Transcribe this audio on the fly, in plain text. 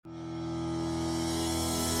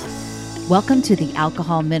Welcome to the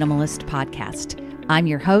Alcohol Minimalist Podcast. I'm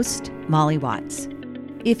your host, Molly Watts.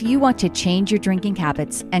 If you want to change your drinking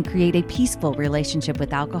habits and create a peaceful relationship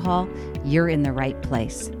with alcohol, you're in the right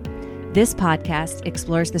place. This podcast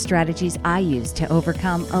explores the strategies I use to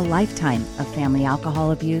overcome a lifetime of family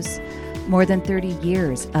alcohol abuse, more than 30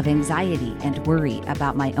 years of anxiety and worry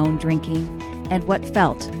about my own drinking, and what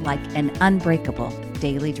felt like an unbreakable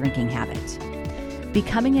daily drinking habit.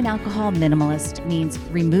 Becoming an alcohol minimalist means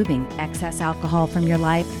removing excess alcohol from your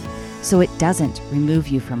life so it doesn't remove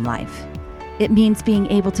you from life. It means being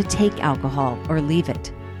able to take alcohol or leave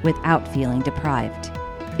it without feeling deprived.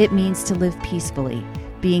 It means to live peacefully,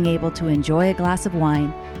 being able to enjoy a glass of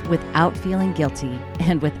wine without feeling guilty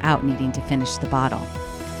and without needing to finish the bottle.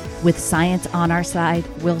 With science on our side,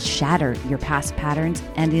 we'll shatter your past patterns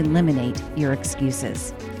and eliminate your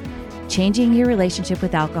excuses. Changing your relationship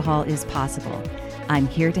with alcohol is possible. I'm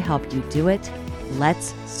here to help you do it.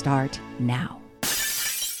 Let's start now.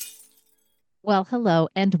 Well, hello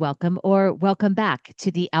and welcome back to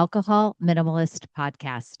the Alcohol Minimalist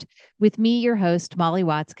Podcast. With me, your host, Molly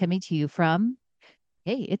Watts, coming to you from,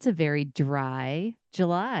 it's a very dry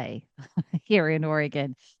July here in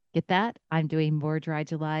Oregon. Get that? I'm doing more dry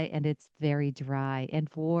July and it's very dry and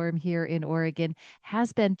warm here in Oregon.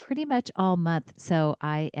 Has been pretty much all month. So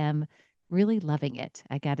I am really loving it.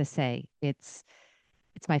 I got to say, it's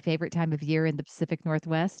my favorite time of year in the Pacific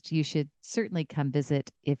Northwest. You should certainly come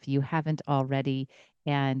visit if you haven't already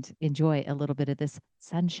and enjoy a little bit of this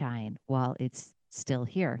sunshine while it's still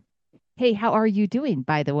here. Hey, how are you doing,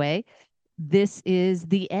 by the way? This is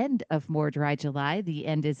the end of More Dry July. The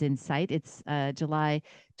end is in sight. It's July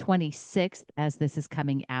 26th as this is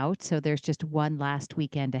coming out. So there's just one last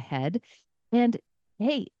weekend ahead. And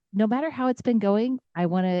hey, no matter how it's been going, I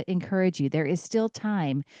want to encourage you. There is still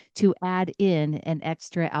time to add in an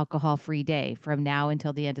extra alcohol-free day from now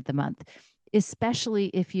until the end of the month, especially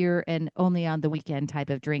if you're an only on the weekend type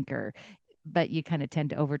of drinker, but you kind of tend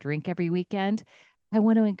to overdrink every weekend. I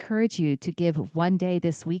want to encourage you to give one day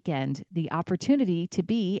this weekend the opportunity to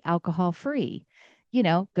be alcohol-free. You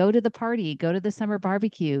know, go to the party, go to the summer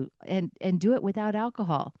barbecue and do it without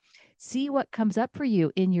alcohol. See what comes up for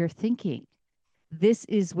you in your thinking. This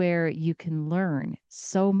is where you can learn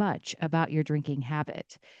so much about your drinking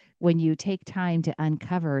habit when you take time to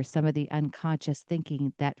uncover some of the unconscious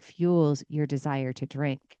thinking that fuels your desire to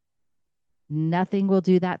drink. Nothing will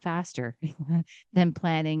do that faster than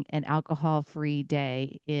planning an alcohol-free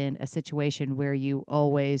day in a situation where you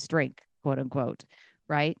always drink, quote unquote,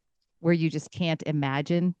 right? Where you just can't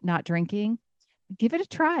imagine not drinking. Give it a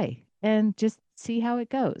try and just see how it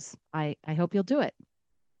goes. I hope you'll do it.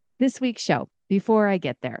 This week's show, before I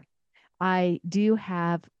get there, I do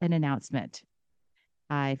have an announcement.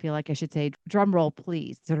 I feel like I should say, drum roll,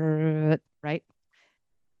 please, right?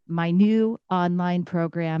 My new online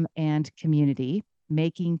program and community,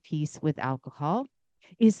 Making Peace with Alcohol,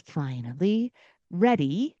 is finally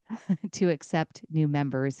ready to accept new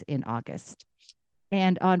members in August.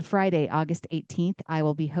 And on Friday, August 18th, I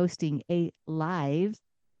will be hosting a live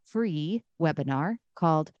free webinar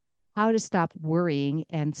called How to Stop Worrying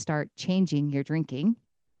and Start Changing Your Drinking,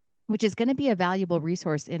 which is going to be a valuable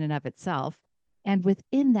resource in and of itself. And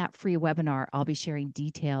within that free webinar, I'll be sharing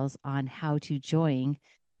details on how to join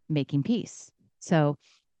Making Peace. So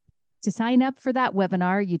to sign up for that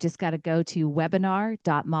webinar, you just got to go to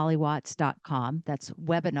webinar.mollywatts.com. That's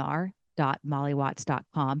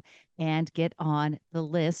webinar.mollywatts.com and get on the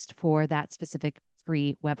list for that specific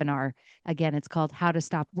free webinar. Again, it's called How to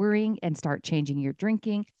Stop Worrying and Start Changing Your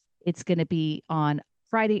Drinking. It's going to be on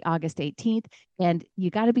Friday, August 18th, and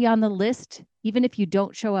you got to be on the list. Even if you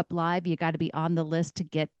don't show up live, you got to be on the list to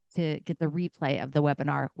get the replay of the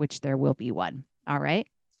webinar, which there will be one. All right.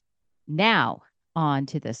 Now, on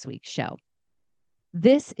to this week's show.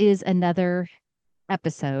 This is another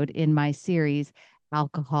episode in my series,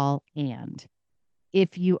 Alcohol And.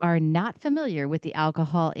 If you are not familiar with the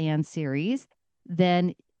Alcohol And series,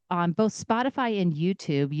 then on both Spotify and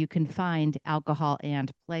YouTube, you can find Alcohol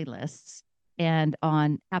And playlists. And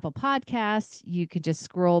on Apple Podcasts, you can just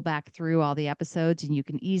scroll back through all the episodes and you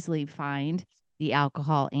can easily find the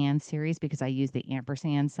Alcohol And series because I use the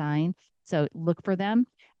ampersand sign. So look for them.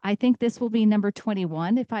 I think this will be number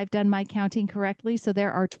 21 if I've done my counting correctly. So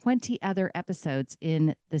there are 20 other episodes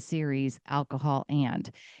in the series Alcohol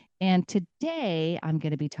And. And today I'm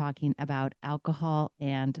going to be talking about alcohol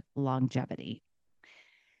and longevity.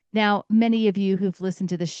 Now, many of you who've listened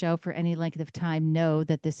to the show for any length of time know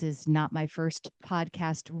that this is not my first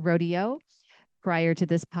podcast rodeo. Prior to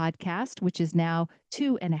this podcast, which is now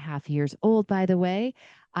 2.5 years old, by the way,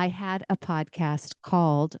 I had a podcast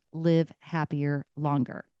called Live Happier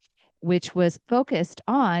Longer. which was focused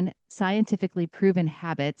on scientifically proven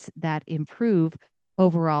habits that improve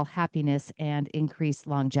overall happiness and increase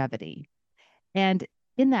longevity. And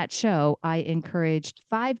in that show, I encouraged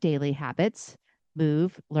 5 daily habits: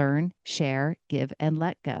 move, learn, share, give, and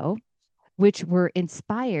let go, which were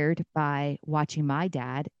inspired by watching my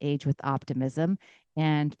dad age with optimism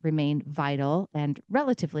and remain vital and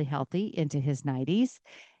relatively healthy into his 90s.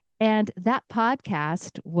 And that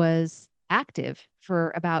podcast was active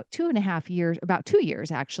for about 2.5 years, about 2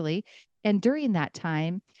 years actually. And during that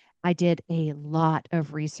time, I did a lot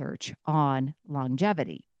of research on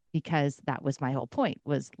longevity because that was my whole point,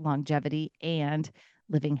 was longevity and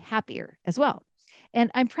living happier as well.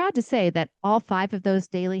 And I'm proud to say that all 5 of those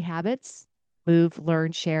daily habits: move,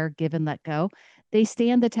 learn, share, give, and let go, they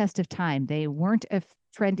stand the test of time. They weren't a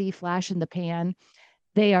trendy flash in the pan.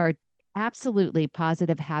 They are absolutely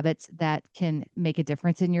positive habits that can make a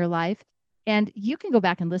difference in your life. And you can go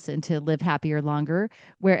back and listen to Live Happier Longer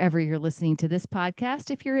wherever you're listening to this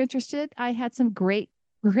podcast if you're interested. I had some great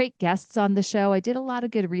guests on the show. I did a lot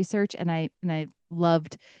of good research, and I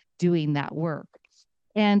loved doing that work.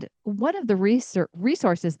 And one of the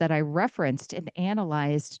resources that I referenced and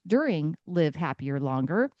analyzed during Live Happier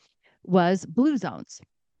Longer was Blue Zones.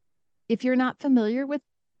 If you're not familiar with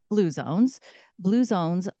blue zones, blue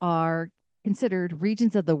zones are considered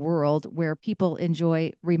regions of the world where people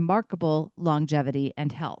enjoy remarkable longevity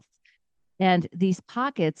and health. And these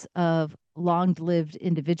pockets of long lived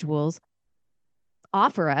individuals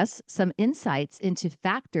offer us some insights into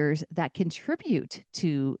factors that contribute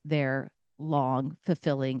to their long,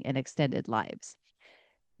 fulfilling, and extended lives.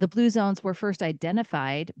 The blue zones were first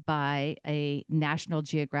identified by a National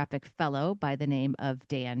Geographic fellow by the name of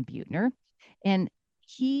Dan Buettner, and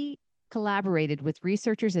he collaborated with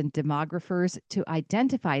researchers and demographers to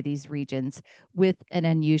identify these regions with an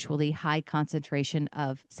unusually high concentration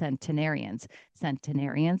of centenarians.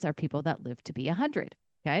 Centenarians are people that live to be 100.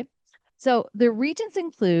 Okay. So the regions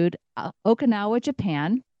include Okinawa,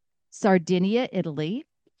 Japan, Sardinia, Italy,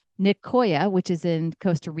 Nicoya, which is in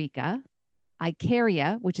Costa Rica,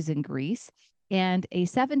 Icaria, which is in Greece, and a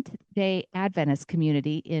Seventh-day Adventist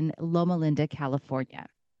community in Loma Linda, California.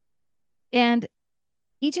 And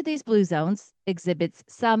each of these blue zones exhibits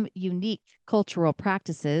some unique cultural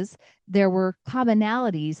practices. There were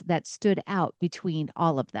commonalities that stood out between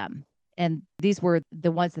all of them. And these were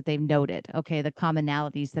the ones that they've noted, okay, the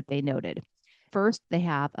commonalities that they noted. First, they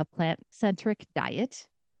have a plant-centric diet.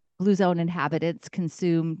 Blue zone inhabitants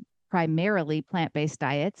consume primarily plant-based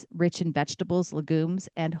diets, rich in vegetables, legumes,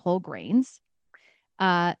 and whole grains.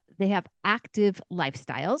 They have active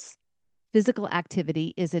lifestyles. Physical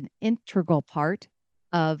activity is an integral part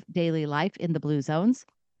of daily life in the blue zones.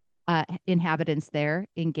 Inhabitants there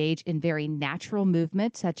engage in very natural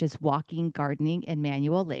movement, such as walking, gardening, and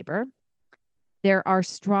manual labor. There are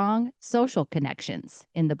strong social connections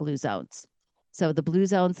in the blue zones. So the blue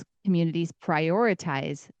zones communities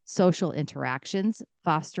prioritize social interactions,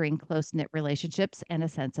 fostering close-knit relationships and a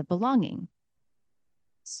sense of belonging.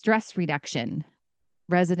 Stress reduction.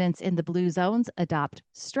 Residents in the blue zones adopt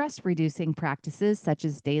stress-reducing practices such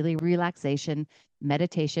as daily relaxation,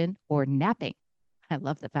 meditation, or napping. I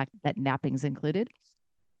love the fact that napping is included.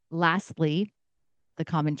 Lastly, the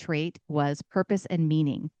common trait was purpose and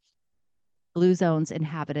meaning. Blue zones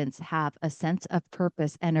inhabitants have a sense of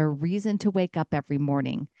purpose and a reason to wake up every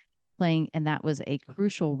morning, and that was a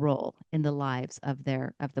crucial role in the lives of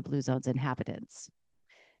the blue zones inhabitants.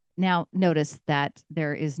 Now, notice that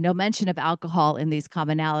there is no mention of alcohol in these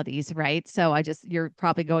commonalities, right? So you're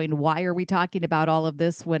probably going, why are we talking about all of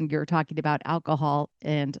this when you're talking about alcohol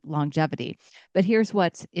and longevity? But here's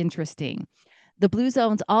what's interesting. The Blue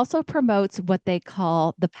Zones also promotes what they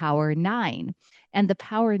call the Power Nine. And the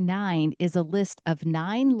Power Nine is a list of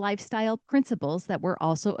 9 lifestyle principles that were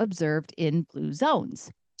also observed in Blue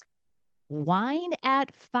Zones. Wine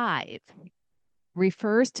at 5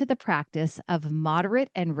 refers to the practice of moderate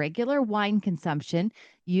and regular wine consumption,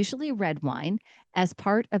 usually red wine, as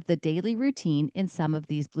part of the daily routine in some of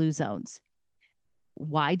these blue zones.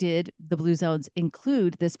 Why did the blue zones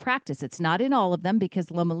include this practice? It's not in all of them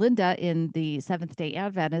because Loma Linda in the Seventh-day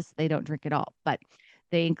Adventists, they don't drink at all, but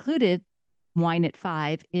they included wine at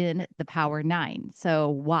 5 in the Power 9. So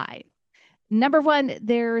why? Number one,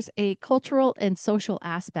 there's a cultural and social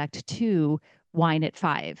aspect to wine at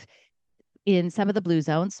 5. In some of the blue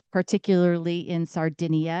zones, particularly in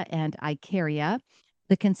Sardinia and Icaria,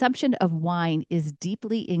 the consumption of wine is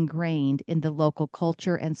deeply ingrained in the local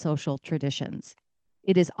culture and social traditions.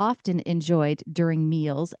 It is often enjoyed during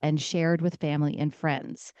meals and shared with family and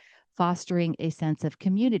friends, fostering a sense of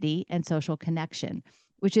community and social connection,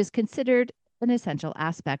 which is considered an essential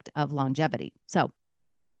aspect of longevity. So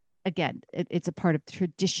again, it's a part of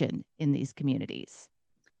tradition in these communities.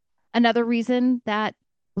 Another reason that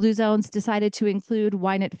Blue Zones decided to include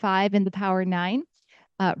wine at 5 in the Power 9,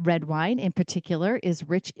 red wine in particular, is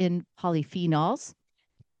rich in polyphenols.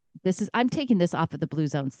 I'm taking this off of the Blue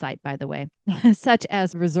Zone site, by the way, such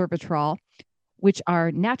as resveratrol, which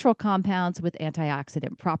are natural compounds with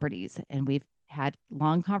antioxidant properties. And we've had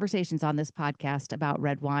long conversations on this podcast about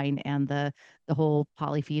red wine and the whole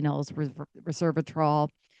polyphenols, resveratrol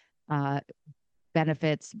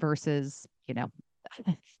benefits versus,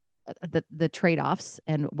 the trade-offs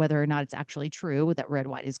and whether or not it's actually true that red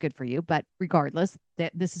wine is good for you. But regardless,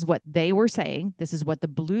 this is what they were saying. This is what the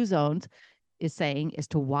Blue Zones is saying as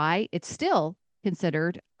to why it's still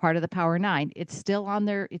considered part of the Power 9. It's still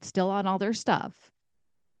on all their stuff.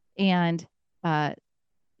 And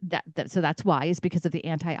so that's why, is because of the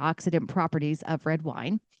antioxidant properties of red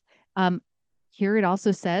wine. Here it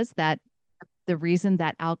also says that the reason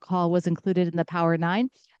that alcohol was included in the Power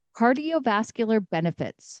 9, cardiovascular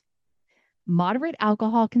benefits. Moderate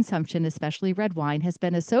alcohol consumption, especially red wine, has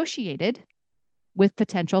been associated with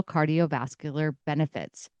potential cardiovascular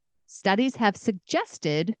benefits. Studies have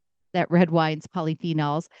suggested that red wine's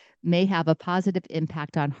polyphenols may have a positive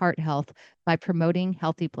impact on heart health by promoting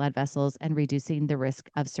healthy blood vessels and reducing the risk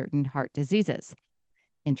of certain heart diseases.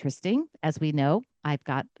 Interesting. As we know, I've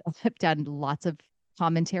done lots of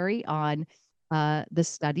commentary on the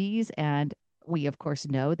studies, and we of course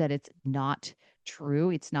know that it's not true.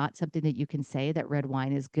 It's not something that you can say that red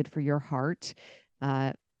wine is good for your heart.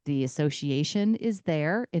 The association is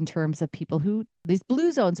there in terms of these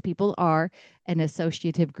Blue Zones people are an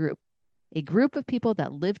associative group, a group of people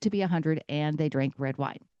that live to be 100 and they drank red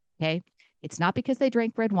wine. Okay. It's not because they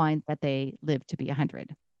drank red wine that they live to be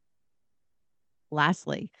 100.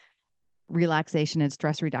 Lastly, relaxation and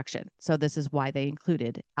stress reduction. So this is why they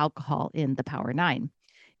included alcohol in the Power 9.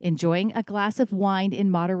 Enjoying a glass of wine in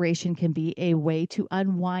moderation can be a way to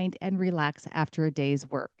unwind and relax after a day's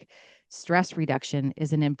work. Stress reduction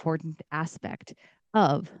is an important aspect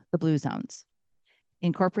of the Blue Zones.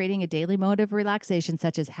 Incorporating a daily mode of relaxation,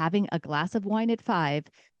 such as having a glass of wine at 5,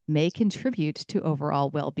 may contribute to overall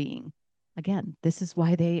well-being. Again, this is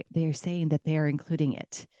why they are saying that they are including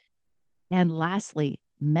it. And lastly,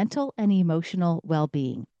 mental and emotional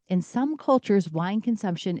well-being. In some cultures, wine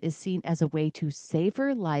consumption is seen as a way to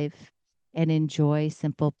savor life and enjoy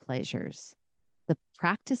simple pleasures. The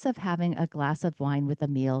practice of having a glass of wine with a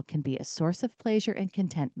meal can be a source of pleasure and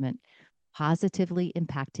contentment, positively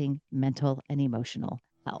impacting mental and emotional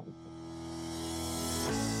health.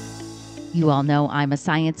 You all know I'm a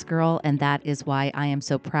science girl, and that is why I am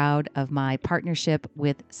so proud of my partnership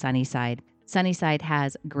with Sunnyside. Sunnyside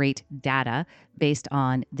has great data based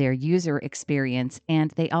on their user experience,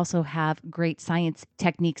 and they also have great science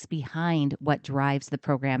techniques behind what drives the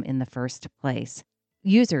program in the first place.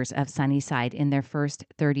 Users of Sunnyside in their first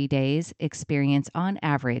 30 days experience, on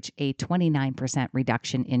average, a 29%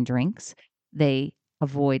 reduction in drinks. They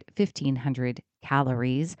avoid 1,500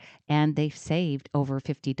 calories, and they've saved over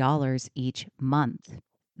 $50 each month.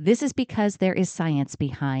 This is because there is science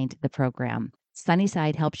behind the program.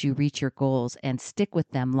 Sunnyside helps you reach your goals and stick with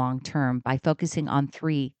them long term by focusing on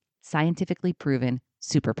 3 scientifically proven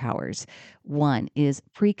superpowers. One is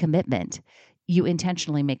pre-commitment. You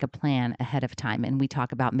intentionally make a plan ahead of time, and we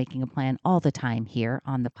talk about making a plan all the time here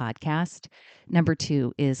on the podcast. Number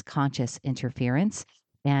 2 is conscious interference,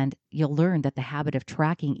 and you'll learn that the habit of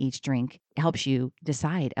tracking each drink helps you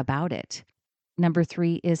decide about it. Number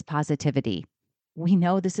 3 is positivity. We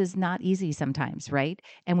know this is not easy sometimes, right?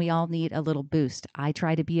 And we all need a little boost. I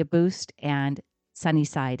try to be a boost, and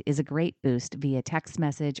Sunnyside is a great boost via text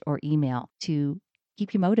message or email to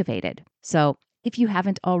keep you motivated. So if you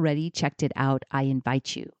haven't already checked it out, I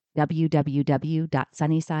invite you,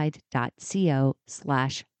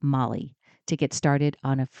 www.sunnyside.co/Molly, to get started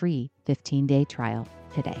on a free 15-day trial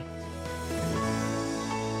today.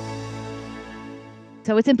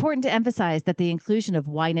 So it's important to emphasize that the inclusion of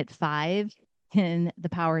wine at 5 in the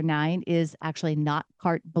Power 9 is actually not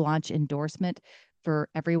carte blanche endorsement for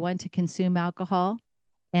everyone to consume alcohol.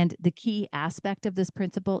 And the key aspect of this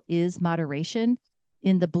principle is moderation.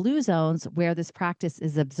 In the Blue Zones, where this practice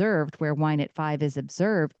is observed, where wine at 5 is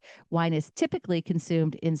observed, wine is typically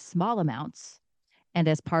consumed in small amounts and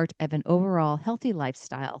as part of an overall healthy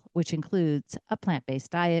lifestyle, which includes a plant-based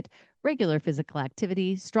diet, regular physical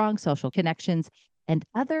activity, strong social connections, and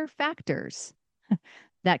other factors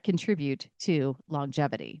that contribute to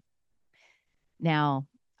longevity. Now,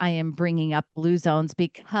 I am bringing up Blue Zones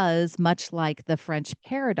because, much like the French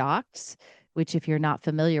paradox, which, if you're not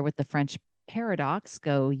familiar with the French paradox,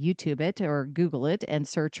 go YouTube it or Google it and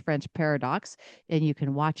search French paradox, and you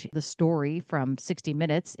can watch the story from 60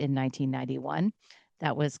 Minutes in 1991.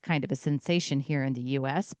 That was kind of a sensation here in the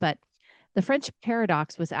US, but the French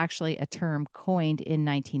paradox was actually a term coined in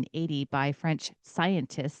 1980 by French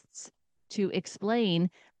scientists to explain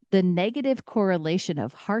the negative correlation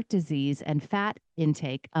of heart disease and fat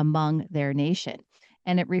intake among their nation.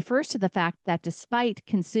 And it refers to the fact that despite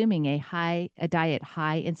consuming a diet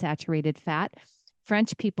high in saturated fat,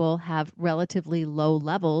 French people have relatively low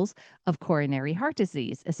levels of coronary heart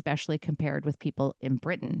disease, especially compared with people in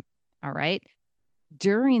Britain. All right.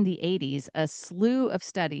 During the 80s, a slew of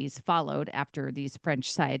studies followed after these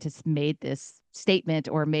French scientists made this statement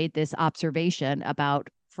or made this observation about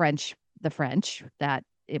the French, that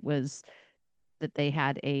it was that they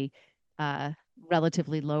had a uh,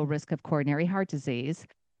 relatively low risk of coronary heart disease.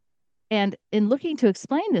 And in looking to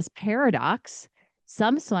explain this paradox,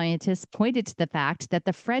 some scientists pointed to the fact that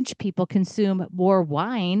the French people consume more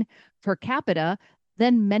wine per capita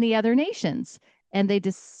than many other nations. And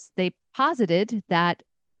they posited that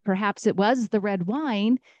perhaps it was the red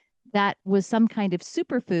wine that was some kind of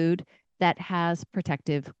superfood that has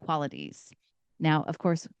protective qualities. Now, of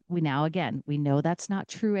course, we know that's not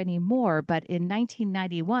true anymore. But in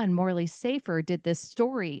 1991, Morley Safer did this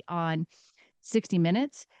story on 60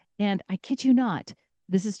 Minutes. And I kid you not,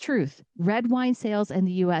 this is truth. Red wine sales in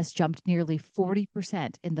the US jumped nearly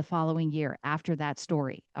 40% in the following year after that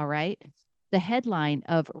story. All right. The headline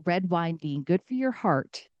of red wine being good for your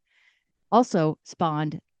heart also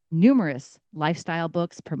spawned numerous lifestyle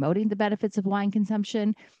books promoting the benefits of wine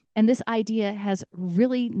consumption. And this idea has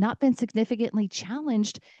really not been significantly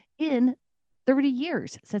challenged in 30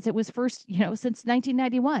 years since it was first, since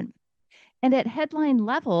 1991. And at headline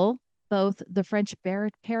level, both the French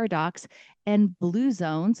paradox and Blue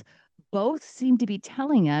Zones both seem to be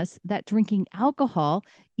telling us that drinking alcohol,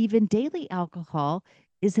 even daily alcohol,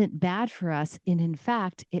 isn't bad for us. And in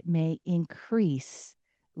fact, it may increase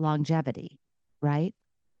longevity, right?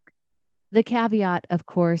 The caveat, of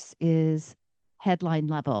course, is headline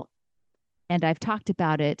level. And I've talked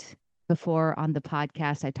about it before on the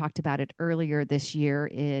podcast. I talked about it earlier this year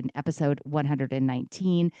in episode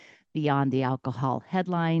 119, Beyond the Alcohol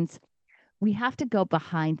Headlines. We have to go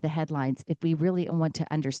behind the headlines if we really want to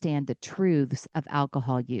understand the truths of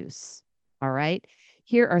alcohol use. All right.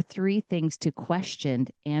 Here are 3 things to question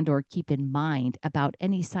and or keep in mind about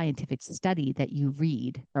any scientific study that you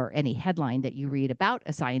read or any headline that you read about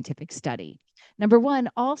a scientific study. Number 1,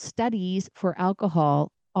 all studies for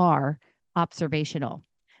alcohol are observational.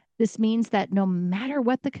 This means that no matter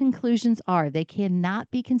what the conclusions are, they cannot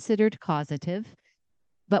be considered causative,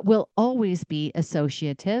 but will always be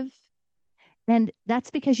associative. And that's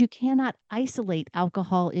because you cannot isolate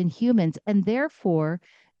alcohol in humans. And therefore,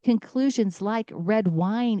 conclusions like red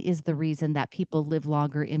wine is the reason that people live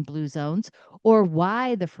longer in blue zones, or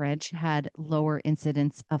why the French had lower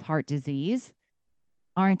incidence of heart disease,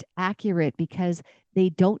 aren't accurate because they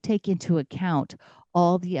don't take into account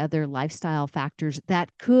all the other lifestyle factors that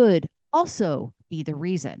could also be the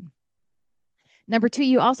reason. Number 2,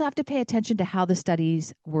 you also have to pay attention to how the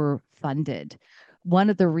studies were funded.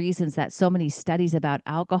 One of the reasons that so many studies about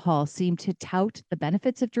alcohol seem to tout the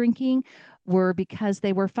benefits of drinking were because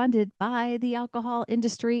they were funded by the alcohol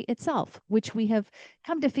industry itself, which we have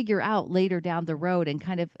come to figure out later down the road. And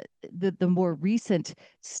kind of the more recent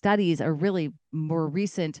studies are really more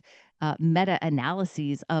recent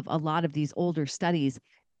meta-analyses of a lot of these older studies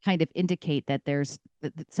kind of indicate that there's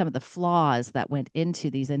some of the flaws that went into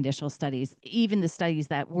these initial studies, even the studies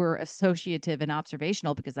that were associative and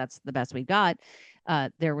observational, because that's the best we got.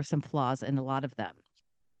 There were some flaws in a lot of them.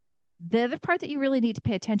 The other part that you really need to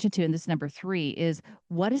pay attention to in this number 3 is,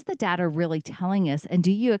 what is the data really telling us? And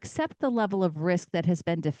do you accept the level of risk that has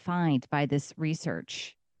been defined by this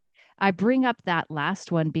research? I bring up that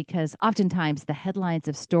last one because oftentimes the headlines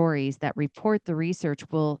of stories that report the research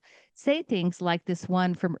will say things like this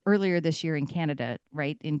one from earlier this year in Canada,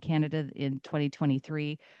 right? In Canada in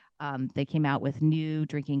 2023, they came out with new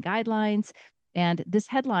drinking guidelines. And this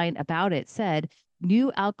headline about it said,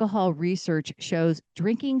 new alcohol research shows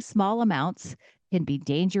drinking small amounts can be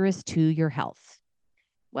dangerous to your health.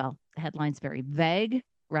 Well, the headline's very vague,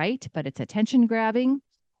 right? But it's attention grabbing.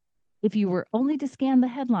 If you were only to scan the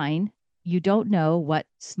headline, you don't know what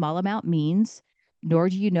small amount means, nor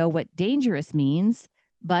do you know what dangerous means,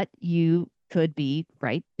 but you could be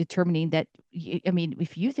right determining that. I mean,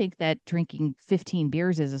 if you think that drinking 15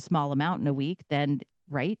 beers is a small amount in a week, then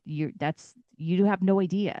right, you have no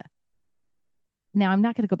idea. Now, I'm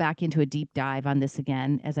not going to go back into a deep dive on this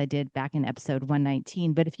again, as I did back in episode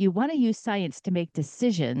 119, but if you want to use science to make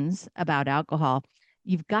decisions about alcohol,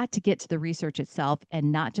 you've got to get to the research itself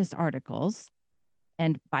and not just articles.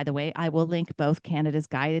 And by the way, I will link both Canada's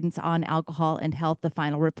guidance on alcohol and health, the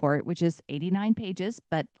final report, which is 89 pages,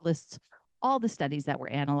 but lists all the studies that were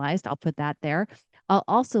analyzed. I'll put that there. I'll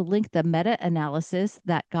also link the meta-analysis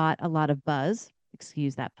that got a lot of buzz.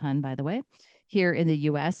 Excuse that pun, by the way, here in the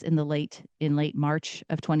US in late March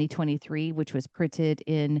of 2023, which was printed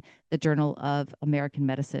in the Journal of American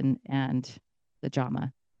Medicine and the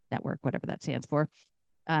JAMA Network, whatever that stands for.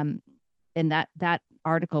 And that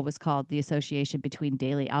article was called "The Association Between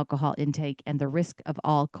Daily Alcohol Intake and the Risk of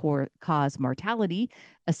All-Cause Mortality: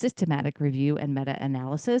 A Systematic Review and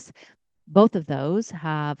Meta-Analysis." Both of those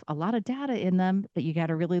have a lot of data in them that you got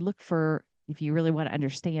to really look for if you really want to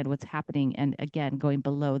understand what's happening. And again, going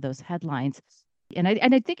below those headlines. And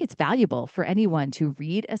I think it's valuable for anyone to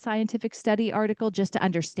read a scientific study article just to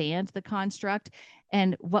understand the construct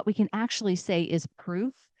and what we can actually say is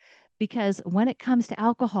proof. Because when it comes to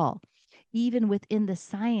alcohol, even within the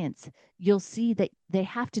science, you'll see that they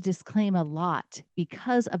have to disclaim a lot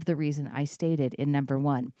because of the reason I stated in number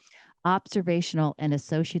one. Observational and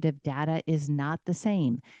associative data is not the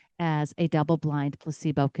same as a double-blind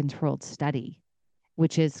placebo-controlled study,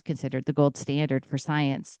 which is considered the gold standard for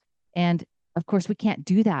science. And of course, we can't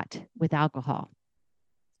do that with alcohol.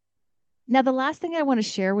 Now, the last thing I want to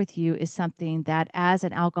share with you is something that as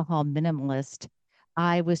an alcohol minimalist,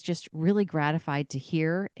 I was just really gratified to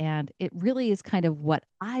hear. And it really is kind of what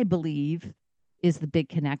I believe is the big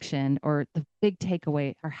connection or the big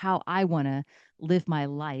takeaway or how I want to live my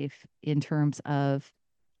life in terms of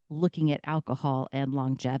looking at alcohol and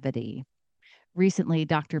longevity. Recently,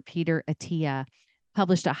 Dr. Peter Attia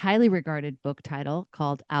published a highly regarded book title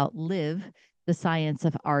called Outlive: The Science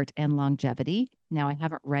of Art and Longevity. Now, I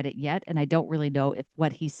haven't read it yet, and I don't really know if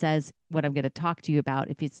what he says, what I'm going to talk to you about,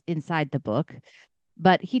 if it's inside the book.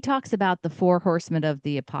 But he talks about the four horsemen of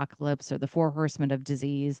the apocalypse or the four horsemen of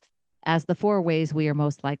disease as the four ways we are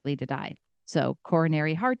most likely to die. So,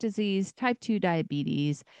 coronary heart disease, type 2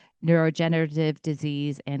 diabetes, neurodegenerative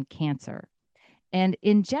disease, and cancer. And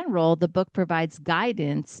in general, the book provides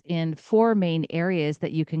guidance in four main areas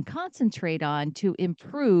that you can concentrate on to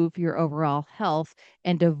improve your overall health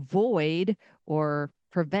and avoid or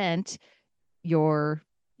prevent your,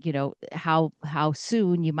 how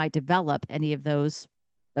soon you might develop any of those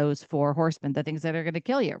four horsemen, the things that are going to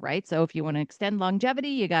kill you, right? So if you want to extend longevity,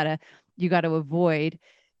 you got to avoid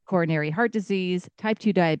coronary heart disease, type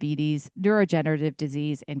 2 diabetes, neurodegenerative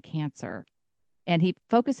disease, and cancer. And he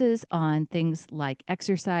focuses on things like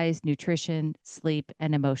exercise, nutrition, sleep,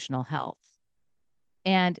 and emotional health.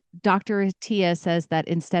 And Dr. Attia says that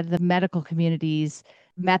instead of the medical community's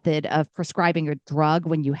method of prescribing a drug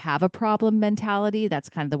when you have a problem mentality, that's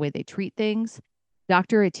kind of the way they treat things.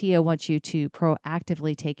 Dr. Attia wants you to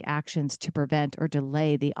proactively take actions to prevent or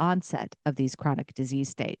delay the onset of these chronic disease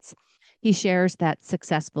states. He shares that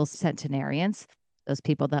successful centenarians, those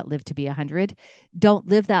people that live to be 100, don't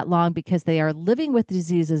live that long because they are living with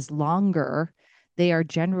diseases longer. They are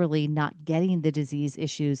generally not getting the disease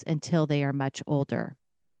issues until they are much older.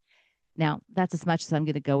 Now, that's as much as I'm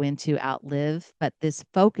going to go into Outlive, but this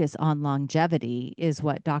focus on longevity is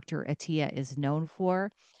what Dr. Attia is known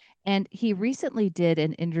for. And he recently did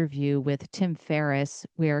an interview with Tim Ferriss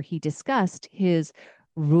where he discussed his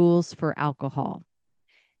rules for alcohol.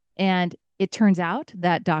 And it turns out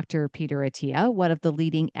that Dr. Peter Attia, one of the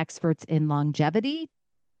leading experts in longevity,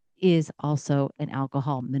 is also an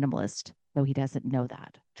alcohol minimalist, though he doesn't know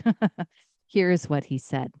that. Here's what he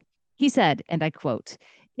said. He said, and I quote,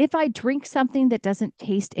 "If I drink something that doesn't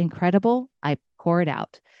taste incredible, I pour it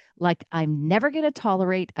out. Like I'm never going to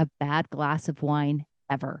tolerate a bad glass of wine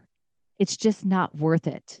ever. It's just not worth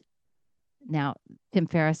it." Now, Tim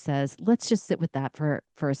Ferriss says, let's just sit with that for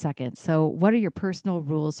a second. So what are your personal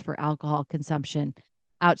rules for alcohol consumption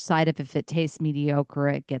outside of if it tastes mediocre,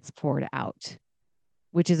 it gets poured out?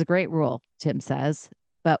 Which is a great rule, Tim says.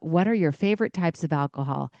 But what are your favorite types of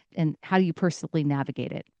alcohol and how do you personally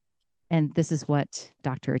navigate it? And this is what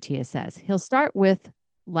Dr. Attia says. He'll start with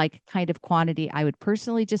like kind of quantity. I would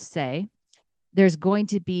personally just say there's going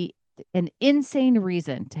to be an insane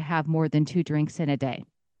reason to have more than 2 drinks in a day.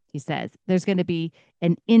 He says there's going to be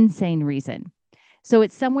an insane reason. So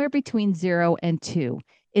it's somewhere between 0 and 2.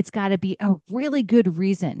 It's got to be a really good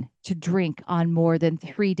reason to drink on more than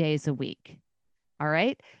 3 days a week. All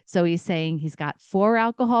right. So he's saying he's got 4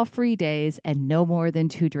 alcohol-free days and no more than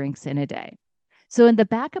 2 drinks in a day. So in the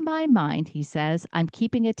back of my mind, he says, I'm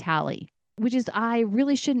keeping a tally. I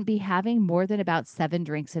really shouldn't be having more than about 7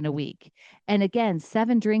 drinks in a week. And again,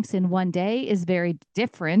 7 drinks in one day is very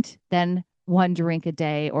different than 1 drink a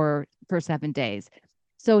day or for 7 days.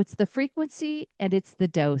 So it's the frequency and it's the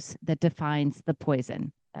dose that defines the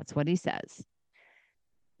poison. That's what he says.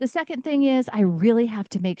 The second thing is I really have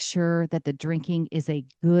to make sure that the drinking is a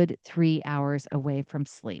good 3 hours away from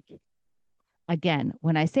sleep. Again,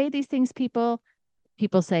 when I say these things, people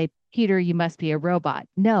say, Peter, you must be a robot.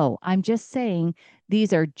 No, I'm just saying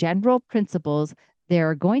these are general principles. There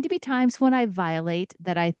are going to be times when I violate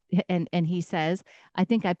that and he says, I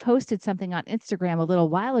think I posted something on Instagram a little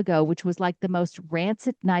while ago, which was like the most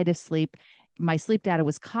rancid night of sleep. My sleep data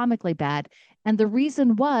was comically bad. And the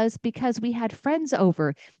reason was because we had friends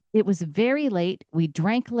over. It was very late. We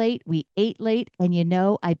drank late. We ate late. And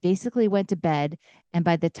I basically went to bed. And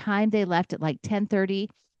by the time they left at like 10:30,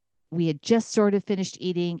 we had just sort of finished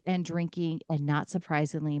eating and drinking, and not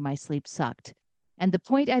surprisingly, my sleep sucked. And the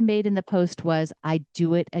point I made in the post was I'd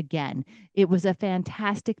do it again. It was a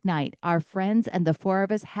fantastic night. Our friends and the 4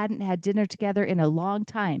 of us hadn't had dinner together in a long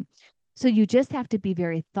time. So you just have to be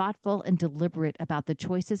very thoughtful and deliberate about the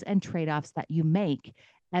choices and trade-offs that you make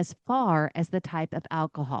as far as the type of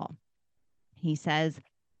alcohol. He says,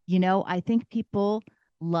 I think people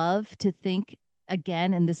love to think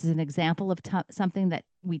again, and this is an example of something that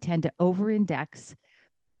we tend to over-index.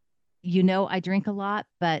 I drink a lot,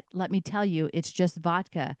 but let me tell you, it's just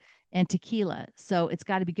vodka and tequila. So it's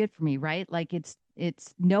got to be good for me, right? Like it's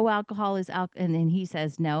no alcohol is alcohol. And then he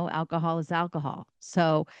says, no, alcohol is alcohol.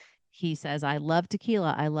 So he says, I love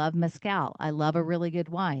tequila. I love mezcal. I love a really good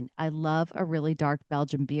wine. I love a really dark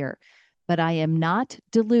Belgian beer. But I am not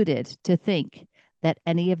deluded to think that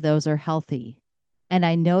any of those are healthy. And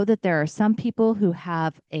I know that there are some people who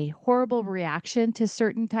have a horrible reaction to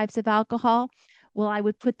certain types of alcohol. Well, I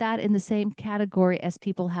would put that in the same category as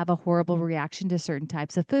people have a horrible reaction to certain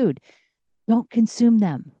types of food. Don't consume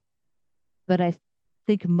them. But I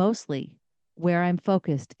think mostly where I'm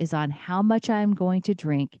focused is on how much I'm going to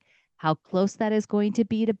drink, how close that is going to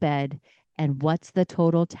be to bed, and what's the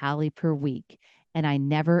total tally per week. And I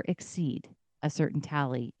never exceed a certain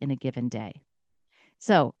tally in a given day.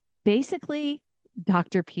 So basically,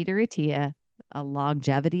 Dr. Peter Attia, a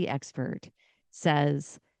longevity expert,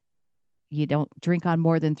 says you don't drink on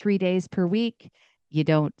more than 3 days per week. You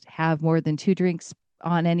don't have more than 2 drinks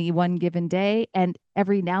on any one given day. And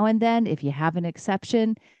every now and then, if you have an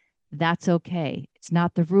exception, that's okay. It's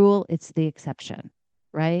not the rule, it's the exception,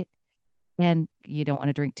 right? And you don't want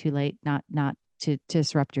to drink too late, not to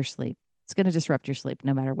disrupt your sleep. It's going to disrupt your sleep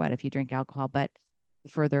no matter what if you drink alcohol, but the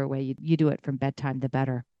further away you do it from bedtime, the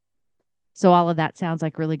better. So all of that sounds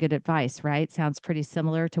like really good advice, right? Sounds pretty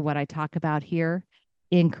similar to what I talk about here.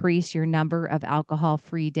 Increase your number of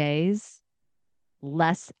alcohol-free days.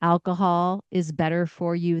 Less alcohol is better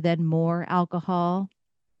for you than more alcohol.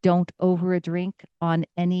 Don't over a drink on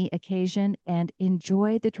any occasion and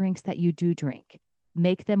enjoy the drinks that you do drink.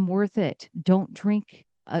 Make them worth it. Don't drink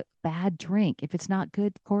a bad drink. If it's not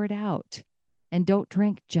good, pour it out. And don't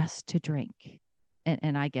drink just to drink.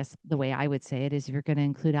 And I guess the way I would say it is if you're going to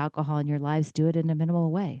include alcohol in your lives, do it in a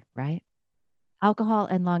minimal way, right? Alcohol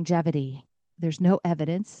and longevity. There's no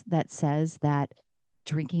evidence that says that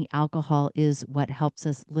drinking alcohol is what helps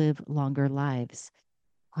us live longer lives.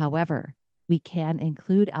 However, we can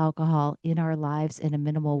include alcohol in our lives in a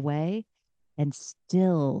minimal way and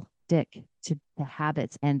still stick to the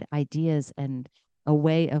habits and ideas and a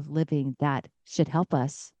way of living that should help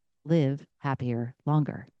us live happier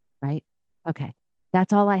longer, right? Okay.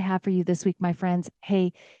 That's all I have for you this week, my friends.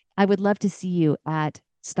 Hey, I would love to see you at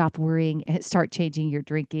Stop Worrying, Start Changing Your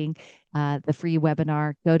Drinking, the free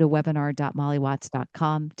webinar. Go to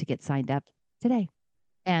webinar.mollywatts.com to get signed up today.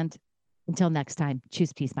 And until next time,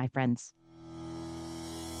 choose peace, my friends.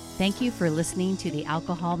 Thank you for listening to the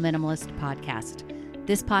Alcohol Minimalist Podcast.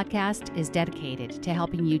 This podcast is dedicated to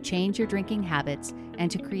helping you change your drinking habits and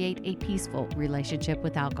to create a peaceful relationship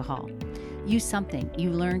with alcohol. Use something you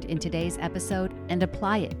learned in today's episode and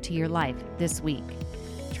apply it to your life this week.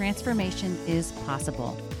 Transformation is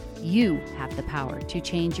possible. You have the power to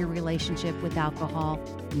change your relationship with alcohol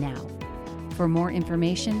now. For more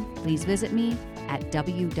information, please visit me at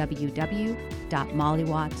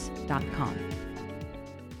www.mollywatts.com.